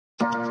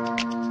I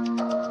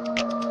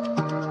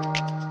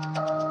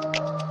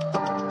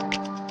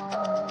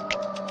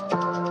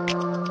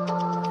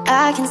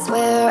can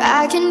swear,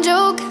 I can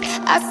joke,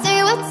 I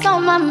say what's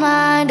on my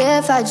mind.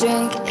 If I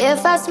drink,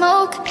 if I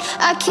smoke,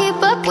 I keep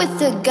up with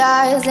the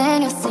guys.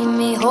 And you'll see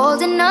me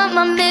holding up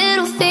my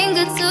middle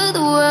finger to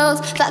the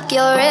world. Fuck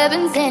your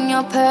ribbons and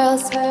your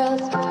pearls.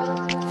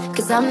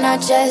 Cause I'm not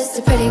just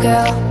a pretty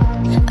girl,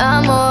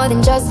 I'm more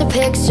than just a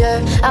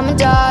picture. I'm a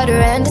daughter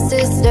and a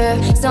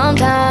sister.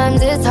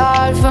 Sometimes it's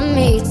hard for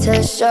me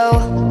to show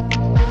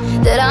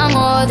that I'm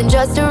more than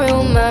just a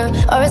rumor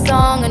or a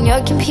song on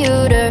your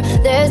computer.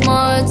 There's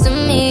more to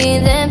me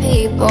than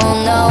people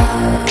know.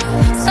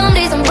 Some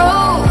days I'm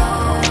broke,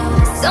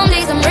 some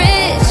days I'm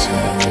rich,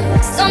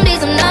 some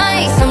days I'm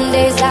nice, some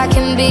days I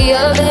can be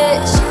a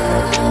bitch.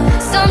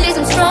 Some days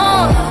I'm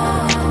strong,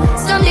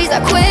 some days I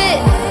quit.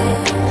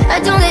 I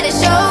don't let it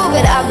show,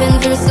 but I've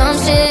been through some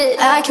shit.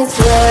 I can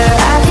swear,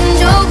 I can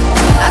joke,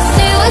 I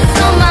say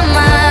what's on my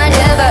mind.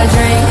 If I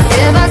drink,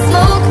 if I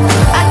smoke,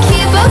 I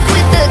keep up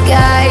with the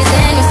guys.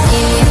 And you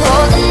see me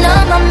holding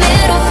up my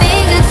middle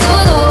finger to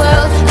the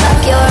world.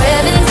 Fuck your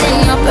ribbons and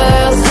your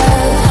pearls.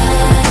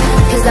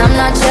 Cause I'm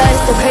not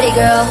just a pretty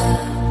girl,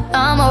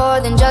 I'm more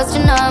than just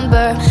a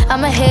number.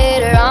 I'm a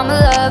hater, I'm a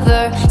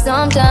lover.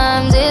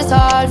 Sometimes it's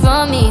hard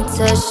for me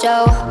to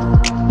show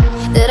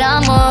that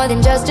I'm more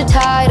than just a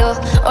title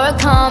or a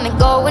comment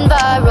going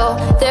viral.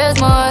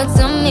 There's more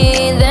to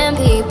me than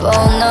people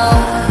know.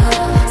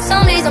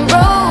 Some days I'm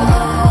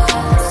broke,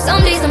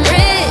 some days I'm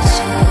rich,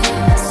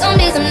 some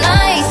days I'm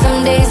nice,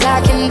 some days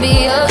I can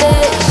be a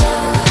bitch.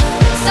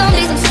 Some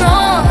days I'm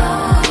strong,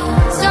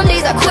 some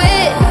days I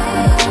quit.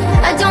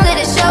 I don't let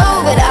it show,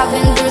 but I've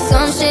been through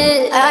some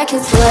shit. I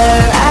can swear,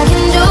 I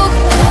can joke,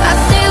 I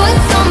say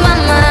what's on my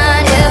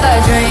mind. If I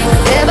drink,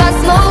 if I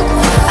smoke,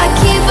 I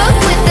keep up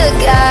with the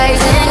guys.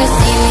 And you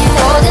see me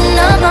holding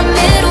up my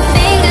middle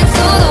finger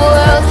to the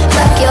world.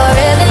 Fuck your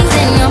ribbons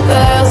and your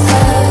pearls.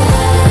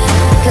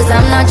 Cause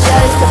I'm not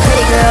just a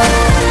pretty girl,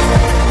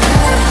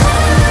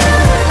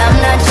 I'm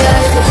not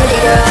just a pretty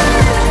girl.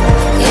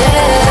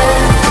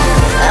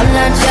 Yeah, I'm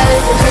not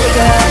just a pretty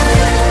girl.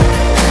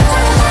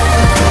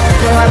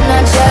 No, I'm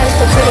not just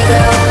a pretty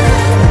girl.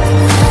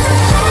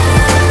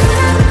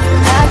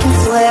 I can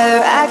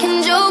swear, I can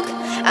joke,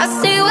 I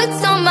say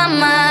what's on my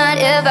mind.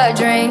 If I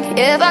drink,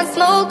 if I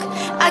smoke,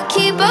 I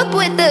keep up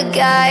with the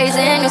guys.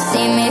 And you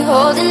see me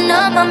holding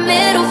up my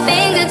middle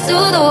finger to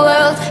the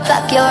world.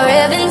 Fuck your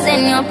ribbons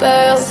and your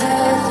pearls.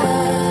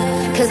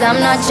 Cause I'm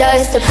not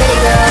just a pretty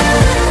girl,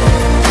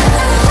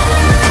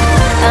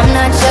 I'm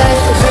not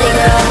just a pretty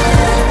girl.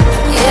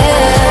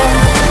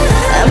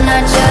 Yeah, I'm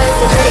not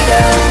just a pretty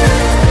girl.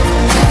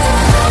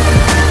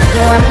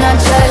 No, I'm not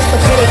just a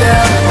pretty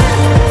girl,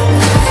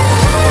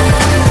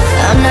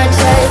 I'm not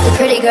just a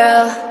pretty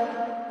girl.